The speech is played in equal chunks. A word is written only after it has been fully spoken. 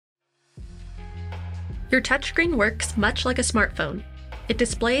Your touchscreen works much like a smartphone. It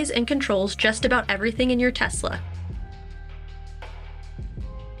displays and controls just about everything in your Tesla.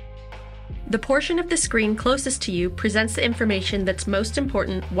 The portion of the screen closest to you presents the information that's most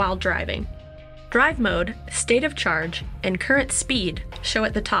important while driving. Drive mode, state of charge, and current speed show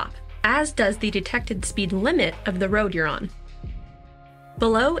at the top, as does the detected speed limit of the road you're on.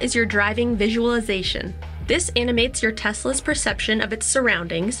 Below is your driving visualization. This animates your Tesla's perception of its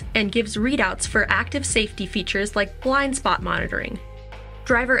surroundings and gives readouts for active safety features like blind spot monitoring.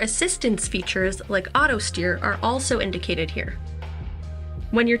 Driver assistance features like auto steer are also indicated here.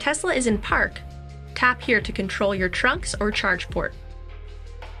 When your Tesla is in park, tap here to control your trunks or charge port.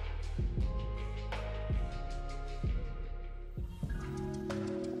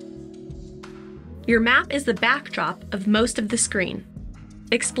 Your map is the backdrop of most of the screen.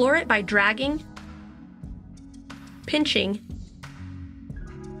 Explore it by dragging, pinching,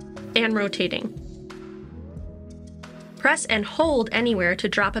 and rotating. Press and hold anywhere to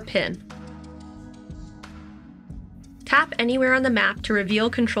drop a pin. Tap anywhere on the map to reveal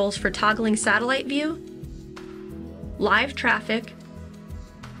controls for toggling satellite view, live traffic,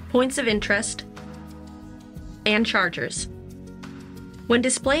 points of interest, and chargers. When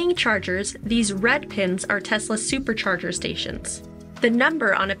displaying chargers, these red pins are Tesla supercharger stations. The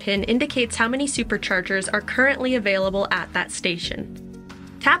number on a pin indicates how many superchargers are currently available at that station.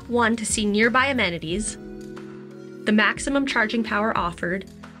 Tap 1 to see nearby amenities, the maximum charging power offered,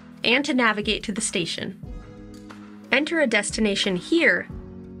 and to navigate to the station. Enter a destination here,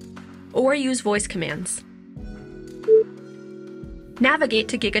 or use voice commands. Navigate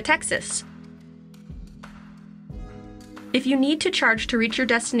to Giga Texas. If you need to charge to reach your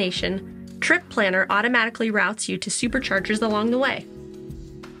destination, Trip Planner automatically routes you to superchargers along the way.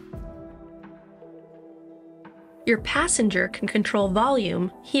 Your passenger can control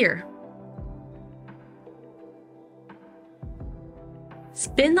volume here.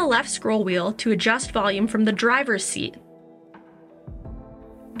 Spin the left scroll wheel to adjust volume from the driver's seat.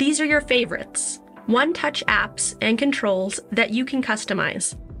 These are your favorites, one-touch apps and controls that you can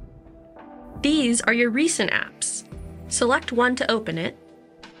customize. These are your recent apps. Select one to open it,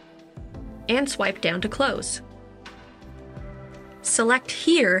 and swipe down to close. Select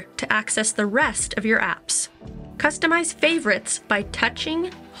here to access the rest of your apps. Customize favorites by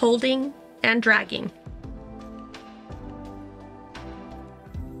touching, holding, and dragging.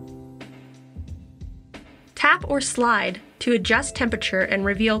 Tap or slide to adjust temperature and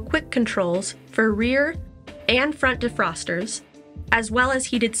reveal quick controls for rear and front defrosters, as well as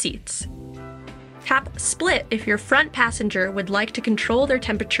heated seats. Tap Split if your front passenger would like to control their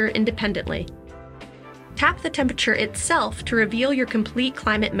temperature independently. Tap the temperature itself to reveal your complete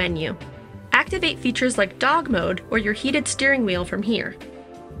climate menu. Activate features like dog mode or your heated steering wheel from here.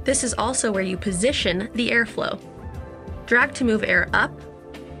 This is also where you position the airflow. Drag to move air up,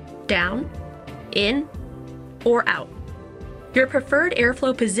 down, in, or out. Your preferred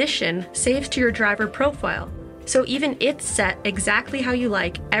airflow position saves to your driver profile, so even it's set exactly how you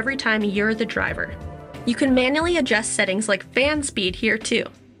like every time you're the driver. You can manually adjust settings like fan speed here too.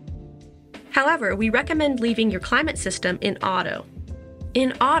 However, we recommend leaving your climate system in auto.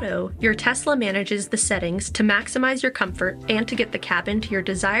 In auto, your Tesla manages the settings to maximize your comfort and to get the cabin to your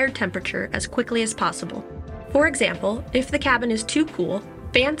desired temperature as quickly as possible. For example, if the cabin is too cool,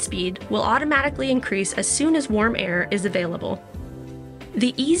 fan speed will automatically increase as soon as warm air is available.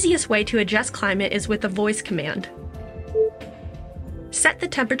 The easiest way to adjust climate is with a voice command. Set the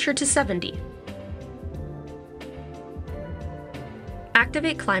temperature to 70.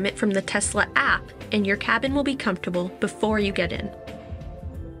 Activate climate from the Tesla app and your cabin will be comfortable before you get in.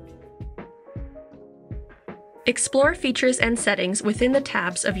 Explore features and settings within the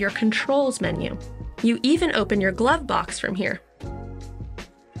tabs of your Controls menu. You even open your glove box from here.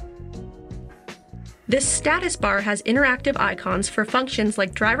 This status bar has interactive icons for functions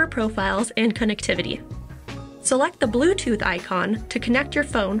like driver profiles and connectivity. Select the Bluetooth icon to connect your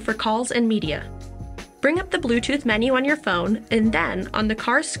phone for calls and media. Bring up the Bluetooth menu on your phone and then, on the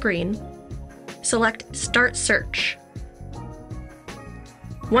car's screen, select Start Search.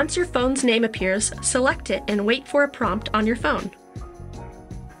 Once your phone's name appears, select it and wait for a prompt on your phone.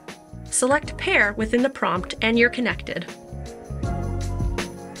 Select Pair within the prompt and you're connected.